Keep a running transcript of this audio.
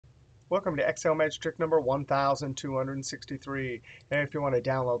Welcome to Excel Magic Trick number 1263. And if you want to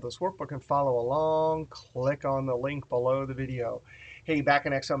download this workbook and follow along, click on the link below the video. Hey, back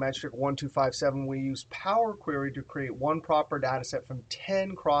in Excel Magic Trick 1257, we use Power Query to create one proper data set from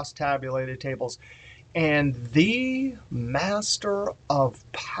 10 cross-tabulated tables. And the master of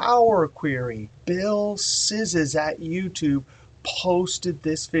Power Query, Bill Szysz at YouTube, posted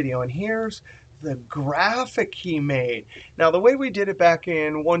this video. And here's the graphic he made. Now, the way we did it back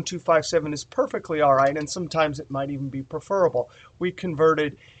in 1257 is perfectly all right, and sometimes it might even be preferable. We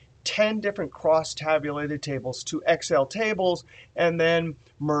converted 10 different cross-tabulated tables to Excel tables and then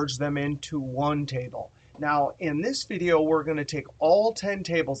merged them into one table. Now, in this video, we're going to take all 10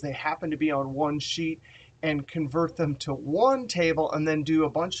 tables, they happen to be on one sheet, and convert them to one table, and then do a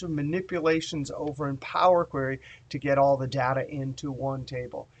bunch of manipulations over in Power Query to get all the data into one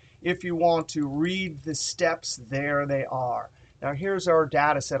table. If you want to read the steps, there they are. Now, here's our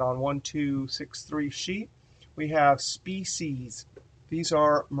data set on 1263 sheet. We have species. These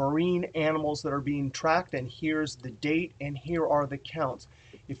are marine animals that are being tracked, and here's the date, and here are the counts.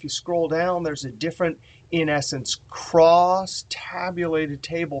 If you scroll down, there's a different, in essence, cross-tabulated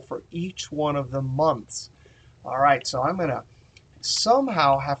table for each one of the months. All right, so I'm going to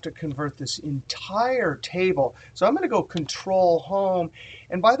somehow have to convert this entire table. So I'm going to go Control Home.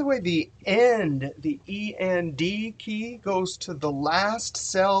 And by the way, the end, the END key, goes to the last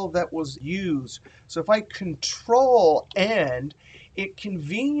cell that was used. So if I Control End, it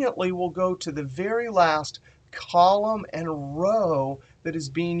conveniently will go to the very last column and row that is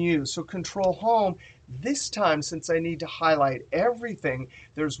being used. So Control Home. This time, since I need to highlight everything,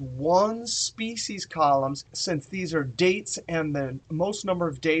 there's one species column. Since these are dates and the most number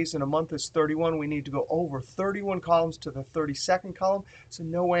of days in a month is 31, we need to go over 31 columns to the 32nd column. So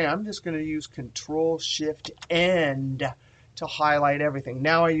no way, I'm just going to use Ctrl Shift End to highlight everything.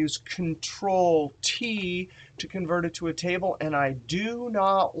 Now I use Control T to convert it to a table, and I do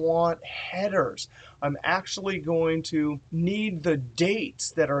not want headers. I'm actually going to need the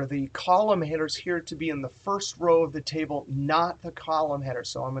dates that are the column headers here to be in the first row of the table, not the column header.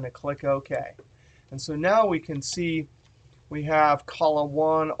 So I'm going to click OK. And so now we can see we have column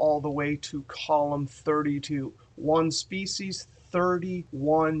 1 all the way to column 32. One species,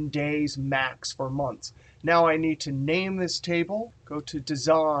 31 days max for months. Now I need to name this table. Go to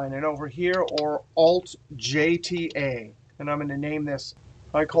Design, and over here, or Alt-JTA. And I'm going to name this.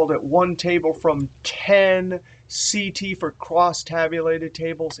 I called it one table from 10 CT for cross-tabulated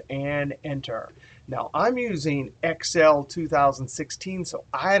tables, and Enter. Now, I'm using Excel 2016, so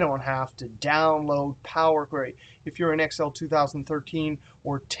I don't have to download Power Query. If you're in Excel 2013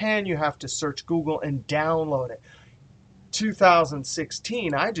 or 10, you have to search Google and download it.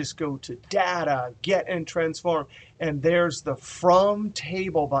 2016, I just go to Data, Get and Transform, and there's the From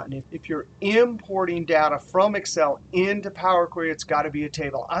Table button. If you're importing data from Excel into Power Query, it's got to be a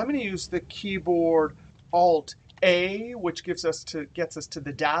table. I'm going to use the keyboard Alt-A, which gets us to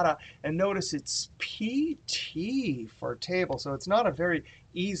the data. And notice it's PT for table, so it's not a very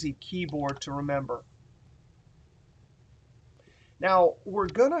easy keyboard to remember. Now, we're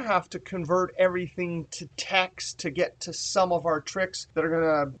going to have to convert everything to text to get to some of our tricks that are going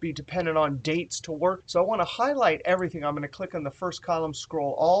to be dependent on dates to work. So I want to highlight everything. I'm going to click on the first column,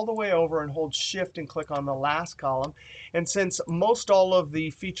 scroll all the way over, and hold Shift and click on the last column. And since most all of the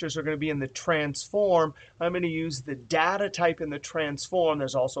features are going to be in the transform, I'm going to use the data type in the transform.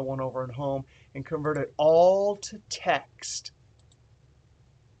 There's also one over in Home, and convert it all to text.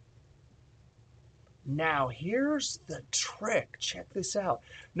 Now, here's the trick. Check this out.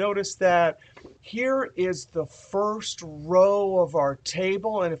 Notice that here is the first row of our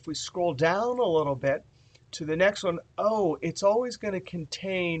table. And if we scroll down a little bit to the next one, oh, it's always going to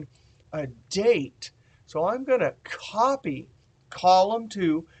contain a date. So I'm going to copy column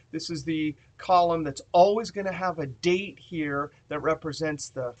 2. This is the column that's always going to have a date here that represents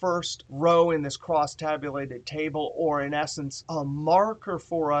the first row in this cross-tabulated table, or in essence, a marker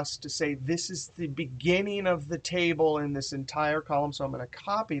for us to say this is the beginning of the table in this entire column. So I'm going to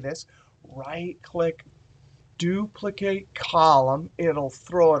copy this, right-click, duplicate column. It'll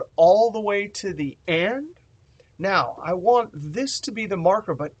throw it all the way to the end. Now, I want this to be the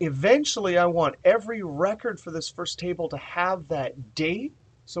marker, but eventually I want every record for this first table to have that date.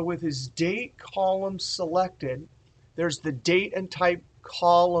 So with his date column selected, there's the date and type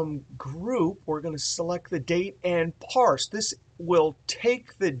column group. We're going to select the date and parse. This will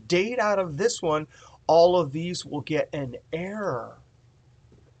take the date out of this one. All of these will get an error.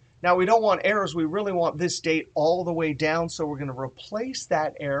 Now, we don't want errors. We really want this date all the way down. So we're going to replace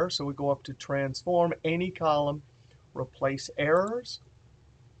that error. So we go up to Transform, Any Column, Replace Errors.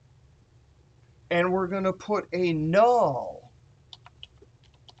 and we're going to put a null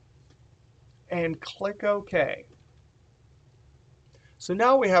and click OK. So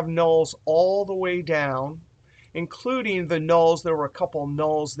now we have nulls all the way down, including the nulls. There were a couple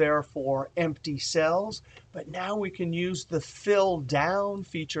nulls there for empty cells. But now we can use the fill down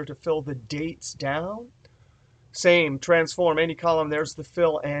feature to fill the dates down. Same, transform any column. There's the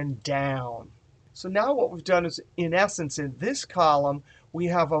fill and down. So now what we've done is, in essence, in this column, we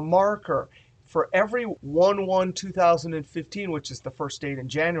have a marker for every 1/1/2015, which is the first date in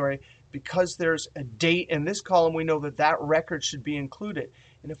January. Because there's a date in this column, we know that that record should be included.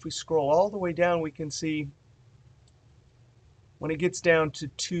 And if we scroll all the way down, we can see when it gets down to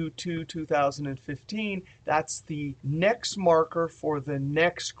 2/2/2015, that's the next marker for the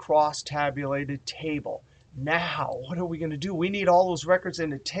next cross-tabulated table. Now, what are we going to do? We need all those records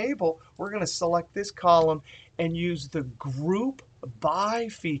in a table. We're going to select this column and use the Group By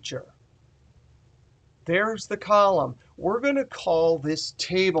feature. There's the column. We're going to call this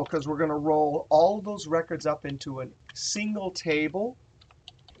table because we're going to roll all of those records up into a single table.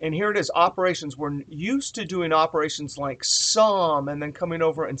 And here it is, operations. We're used to doing operations like sum and then coming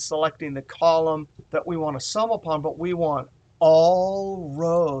over and selecting the column that we want to sum upon. But we want all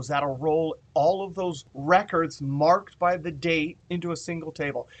rows. That'll roll all of those records marked by the date into a single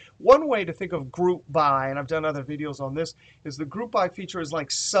table. One way to think of group by, and I've done other videos on this, is the group by feature is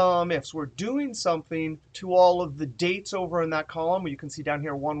like sum ifs. We're doing something to all of the dates over in that column. You can see down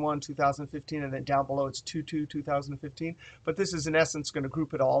here 1/1/2015, and then down below it's 2/2/2015. But this is, in essence, going to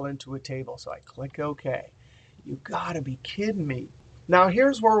group it all into a table. So I click OK. You got to be kidding me. Now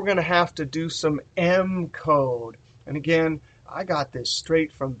here's where we're going to have to do some M code. And again, I got this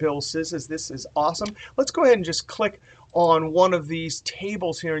straight from Bill Szysz. This is awesome. Let's go ahead and just click on one of these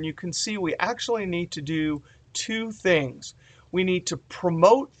tables here. And you can see we actually need to do two things. We need to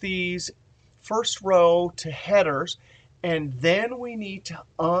promote these first row to headers. And then we need to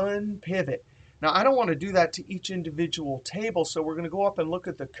unpivot. Now, I don't want to do that to each individual table. So we're going to go up and look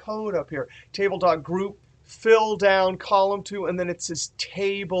at the code up here. Table.group, fill down, column 2, and then it says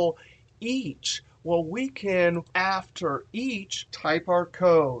table each. Well, we can, after each, type our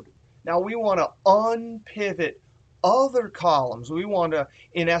code. Now, we want to unpivot other columns. We want to,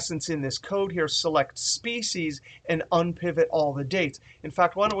 in essence, in this code here, select species and unpivot all the dates. In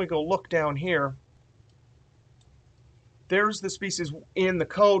fact, why don't we go look down here. There's the species in the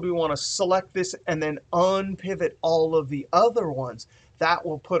code. We want to select this and then unpivot all of the other ones. That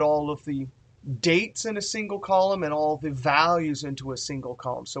will put all of the dates in a single column and all the values into a single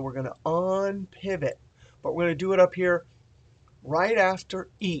column. So we're going to unpivot. But we're going to do it up here right after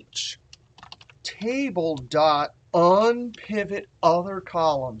each. Table.unpivot other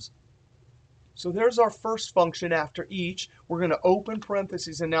columns. So there's our first function after each. We're going to open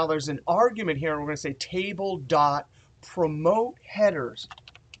parentheses. And now there's an argument here. And we're going to say table.promote headers.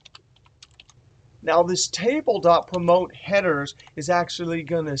 Now this table.promote headers is actually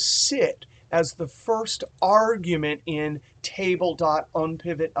going to sit as the first argument in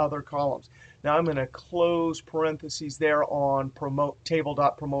table.unpivot other columns. Now I'm going to close parentheses there on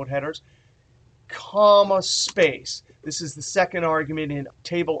table.promote headers, comma, space. This is the second argument in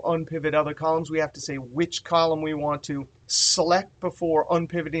table unpivot other columns. We have to say which column we want to select before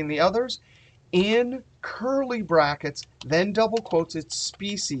unpivoting the others. In curly brackets, then double quotes, it's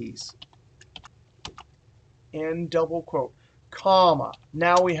species. End double quote. Comma.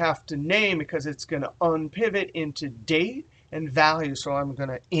 Now we have to name because it's going to unpivot into date and value. So I'm going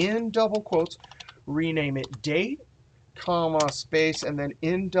to, in double quotes, rename it date, comma, space, and then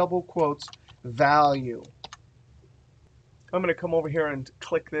in double quotes, value. I'm going to come over here and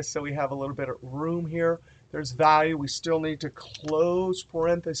click this so we have a little bit of room here. There's value. We still need to close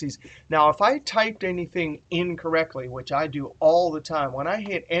parentheses. Now, if I typed anything incorrectly, which I do all the time, when I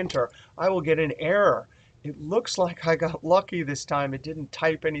hit Enter, I will get an error. It looks like I got lucky this time. It didn't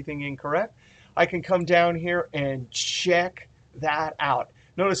type anything incorrect. I can come down here and check that out.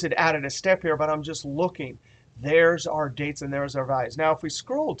 Notice it added a step here, but I'm just looking. There's our dates and there's our values. Now, if we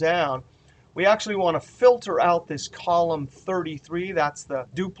scroll down, we actually want to filter out this column 33. That's the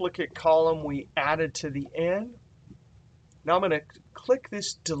duplicate column we added to the end. Now I'm going to click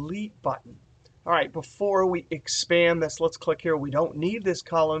this Delete button. All right, before we expand this, let's click here. We don't need this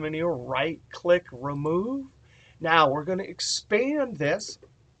column in here. Right-click, Remove. Now we're going to expand this.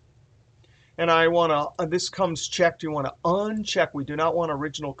 And I want to, this comes checked. You want to uncheck. We do not want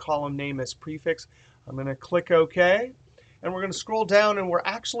original column name as prefix. I'm going to click OK. And we're going to scroll down, and we're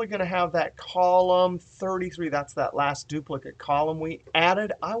actually going to have that column 33. That's that last duplicate column we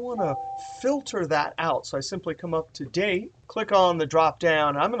added. I want to filter that out. So I simply come up to Date, click on the drop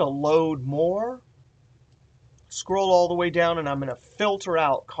down. I'm going to Load More. Scroll all the way down, and I'm going to filter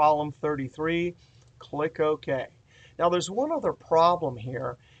out column 33. Click OK. Now, there's one other problem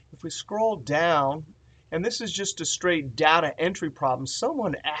here. If we scroll down, and this is just a straight data entry problem,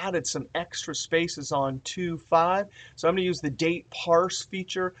 someone added some extra spaces on 2.5. So I'm going to use the date parse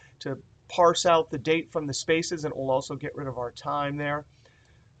feature to parse out the date from the spaces, and it will also get rid of our time there.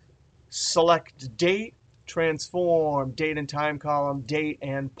 Select date, transform, date and time column, date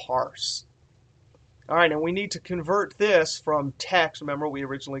and parse. All right, and we need to convert this from text. Remember, we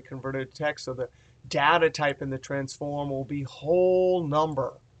originally converted text, so the data type in the transform will be whole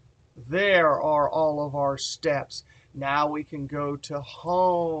number. There are all of our steps. Now we can go to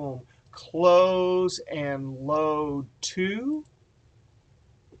Home, Close, and Load To.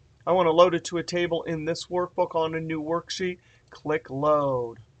 I want to load it to a table in this workbook on a new worksheet. Click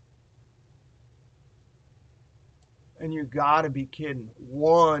Load. And you got to be kidding.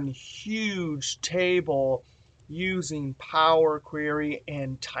 One huge table using Power Query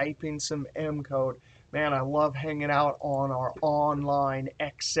and typing some M code. Man, I love hanging out on our online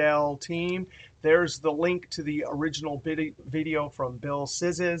Excel team. There's the link to the original video from Bill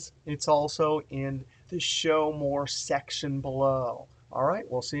Sizes. It's also in the Show More section below. All right,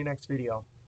 we'll see you next video.